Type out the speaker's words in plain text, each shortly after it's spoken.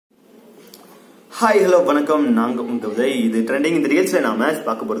Hi, hello, வணக்கம். நாங்க உங்க விஜய். இது ட்ரெண்டிங் இந்த ரீல்ஸ்ல நாம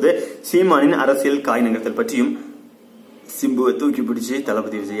பார்க்க போறது சீமானின் அரசியல் காய் நகர்த்தல் பற்றியும் சிம்புவை தூக்கி பிடிச்சு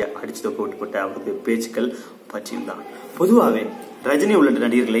தளபதி விஜய அடிச்சு தொக்க போட்ட அவரது பேச்சுக்கள் பற்றியும் தான். பொதுவாகவே ரஜினி உள்ளிட்ட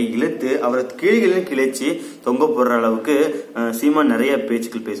நடிகர்களை இழுத்து அவரை கீழ்களில் கிளைச்சி தொங்க போடுற அளவுக்கு சீமான் நிறைய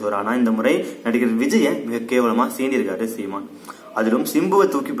பேச்சுக்கள் பேசுவார். ஆனா இந்த முறை நடிகர் விஜய மிக கேவலமா சீண்டிருக்காரு சீமான். அதிலும் சிம்புவை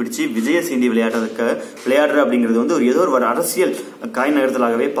தூக்கி பிடிச்சி விஜய சீண்டி விளையாடுற அப்படிங்கிறது வந்து ஏதோ ஒரு அரசியல் காய்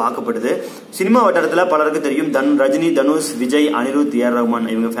நகர்த்தலாகவே பார்க்கப்படுது. சினிமா வட்டாரத்துல பலருக்கு தெரியும். ரஜினி, தனுஷ், விஜய், அனிருத், ஏஆர்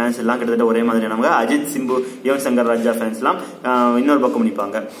ரஹ்மான் இவங்க ஃபேன்ஸ் எல்லாம் கிட்டத்தட்ட ஒரே மாதிரியானவங்க. அஜித், சிம்பு, யுவன் சங்கர் ராஜா ஃபேன்ஸ் எல்லாம் இன்னொரு பக்கம்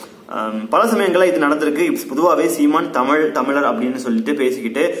நிற்பாங்க. பல சமயங்கள இது நடந்திருக்கு. பொதுவாகவே சீமான் தமிழர் அப்படின்னு சொல்லிட்டு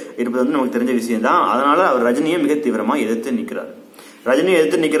பேசிக்கிட்டு இருப்பது வந்து நமக்கு தெரிஞ்ச விஷயம் தான். அதனால அவர் ரஜினியை மிக தீவிரமா எதிர்த்து நிற்கிறார். ரஜினி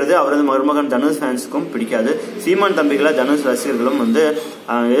எதிர்த்து நிற்கிறது அவரது மருமகன் தனுஷ் ஃபேன்ஸுக்கும் பிடிக்காது. சீமான் தம்பிகளை தனுஷ் ரசிகர்களும் வந்து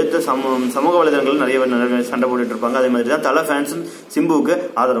எதிர்த்து சமூக வலைதளங்கள் நிறைய சண்டை போட்டுட்டு இருப்பாங்க. அதே மாதிரி தான் தல ஃபேன்ஸும் சிம்புவுக்கு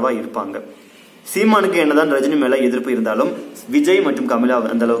ஆதரவா இருப்பாங்க. சீமானுக்கு என்னதான் ரஜினி மேல எதிர்ப்பு இருந்தாலும் விஜய் மற்றும் கமலா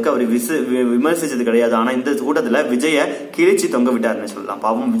அந்த அளவுக்கு அவர் விமர்சிச்சது கிடையாது. ஆனா இந்த கூட்டத்துல விஜய கிழிச்சி தொங்க விட்டாருன்னு சொல்லலாம்.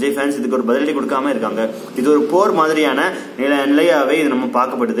 பாவம் விஜய் ஃபேன்ஸ் இதுக்கு ஒரு பதிலடி கொடுக்காம இருக்காங்க. இது ஒரு போர் மாதிரியான நிலையாவே இது நம்ம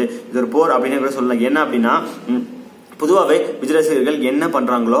பார்க்கப்படுது. இது ஒரு போர் அப்படின்னு கூட சொல்லலாம். என்ன அப்படின்னா பொதுவாகவே விஜய் ரசிகர்கள் என்ன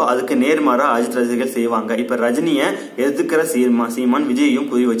பண்றாங்களோ அதுக்கு நேர்மாறா அஜித் ரசிகர்கள் செய்வாங்க. இப்ப ரஜினியை எதிர்க்கிற சீமான் விஜயையும்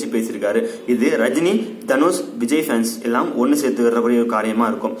புரிய வச்சு பேசியிருக்காரு. இது ரஜினி, தனுஷ், விஜய் ஃபேன்ஸ் எல்லாம் ஒன்னு சேர்த்து வரக்கூடிய ஒரு காரியமா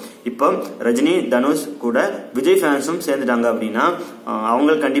இருக்கும். இப்போ ரஜினி, தனுஷ் கூட விஜய் ஃபேன்ஸும் சேர்ந்துட்டாங்க அப்படின்னா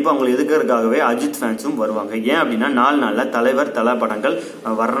அவங்க கண்டிப்பா அவங்களை எதிர்க்கிறதுக்காகவே அஜித் ஃபேன்ஸும் வருவாங்க. ஏன் அப்படின்னா நாள்ல தலைவர் தல படங்கள்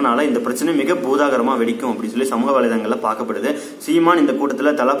வர்றதுனால இந்த பிரச்சனை மிக பூதாகரமா வெடிக்கும் அப்படின்னு சொல்லி சமூக வலைதளங்கள்ல பார்க்கப்படுது. சீமான் இந்த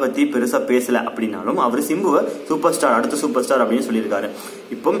கூட்டத்துல தலை பத்தி பெருசா பேசல அப்படின்னாலும் அவர் சிம்புவை சூப்பர் ஸ்டார், அடுத்த சூப்பர் ஸ்டார் அப்படின்னு சொல்லியிருக்காரு.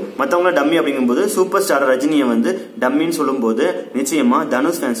 இப்போ மத்தவங்க டம்மி அப்படிங்கும்போது சூப்பர் ஸ்டார் ரஜினியை வந்து டம்மின்னு சொல்லும் போது நிச்சயமா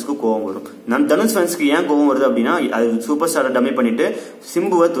தனுஷ் ஃபேன்ஸ்க்கு கோவம் வரும். தனுஷ் ஃபேன்ஸ்க்கு ஏன் கோவம் வருது அப்படின்னா அது சூப்பர் ஸ்டாரை டம்மி பண்ணிட்டு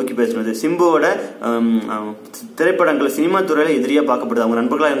சிம்புவை தூக்கி பேசுனது. சிம்புவோட திரைப்படங்கள் சினிமா துறையில எதிரியா பார்க்கப்படுது. அவங்க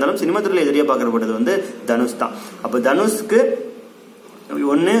நண்பர்களா இருந்தாலும் சினிமா துறையில எதிரியா பார்க்கப்படுறது வந்து தனுஷ் தான். அப்ப தனுஷ்க்கு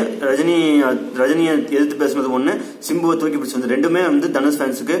ஒன்னு ரஜினியை எதிர்த்து பேசுனது ஒண்ணு, சிம்புவை தூக்கி பிடிச்சது ரெண்டுமே வந்து தனுஷ்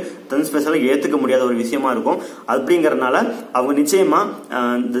ஃபேன்ஸுக்கு தனுஷ் ஃபேன்ஸால ஏத்துக்க முடியாத ஒரு விஷயமா இருக்கும். அப்படிங்கறதுனால அவங்க நிச்சயமா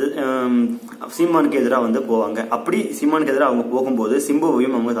சீமானுக்கு எதிராக வந்து போவாங்க. அப்படி சீமானுக்கு எதிராக அவங்க போகும்போது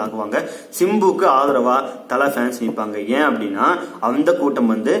சிம்புவையும் அவங்க தாக்குவாங்க. சிம்புக்கு ஆதரவா தல ஃபேன்ஸ் நிற்பாங்க. ஏன் அப்படின்னா அந்த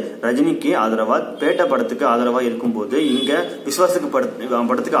கூட்டம் வந்து ரஜினிக்கு ஆதரவா, பேட்ட படத்துக்கு ஆதரவா இருக்கும்போது இங்க விஸ்வாசுக்கு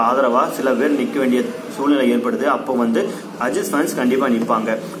படத்துக்கு ஆதரவா சில பேர் நிற்க வேண்டிய சூழ்நிலை ஏற்படுது. அப்போ வந்து அஜித் ஃபேன்ஸ் கண்டிப்பா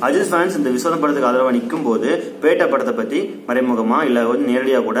நிற்பாங்க. அஜித் ஃபேன்ஸ் இந்த விஸ்வாசம் படத்துக்கு ஆதரவா நிற்கும் போது பேட்ட படத்தை பத்தி மறைமுகமா இல்ல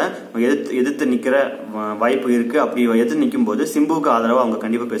நேரடியா கூட எதிர்த்து நிக்கிற வாய்ப்பு இருக்கு. அப்படி எதிர்த்து நிற்கும் போது சிம்புவுக்கு ஆதரவா அவங்க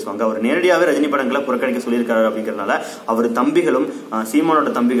கண்டிப்பா பேசுவாங்க. அவர் நேரடியாவே ரஜினி படங்களை புறக்கணிக்க சொல்லியிருக்காரு. அப்படிங்கறதுனால அவர் தம்பிகளும்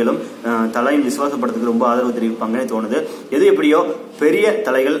சீமானோட தம்பிகளும் தலையின் விசுவாச படத்துக்கு ரொம்ப ஆதரவு தெரிவிப்பாங்கன்னு தோணுது. எது எப்படியோ பெரிய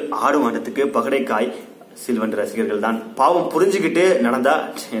தலைகள் ஆடும் ஆட்டத்துக்கு பகடைக்காய் சில்வன் ரசிகர்கள் தான். பாவம் புரிஞ்சுக்கிட்டு நடந்தா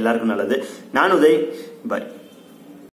எல்லாருக்கும் நல்லது. நான் உதய், பாய்.